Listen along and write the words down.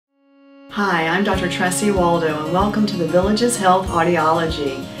Hi, I'm Dr. Tressie Waldo and welcome to the Village's Health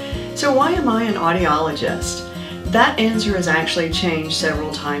Audiology. So why am I an audiologist? That answer has actually changed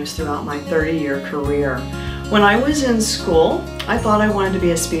several times throughout my 30-year career. When I was in school, I thought I wanted to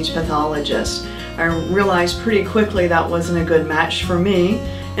be a speech pathologist. I realized pretty quickly that wasn't a good match for me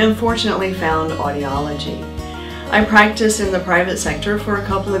and fortunately found audiology. I practiced in the private sector for a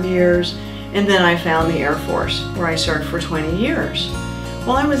couple of years and then I found the Air Force where I served for 20 years.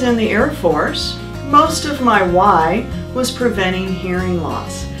 While I was in the Air Force, most of my why was preventing hearing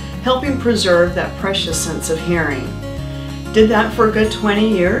loss, helping preserve that precious sense of hearing. Did that for a good 20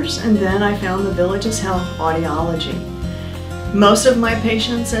 years and then I found the Village's Health Audiology. Most of my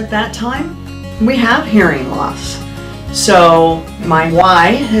patients at that time, we have hearing loss. So my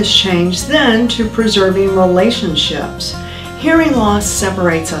why has changed then to preserving relationships. Hearing loss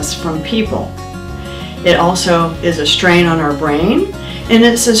separates us from people. It also is a strain on our brain and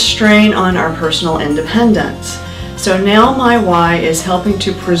it's a strain on our personal independence. So now my why is helping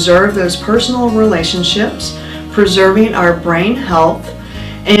to preserve those personal relationships, preserving our brain health,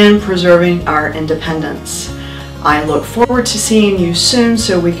 and preserving our independence. I look forward to seeing you soon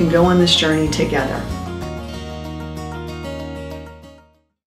so we can go on this journey together.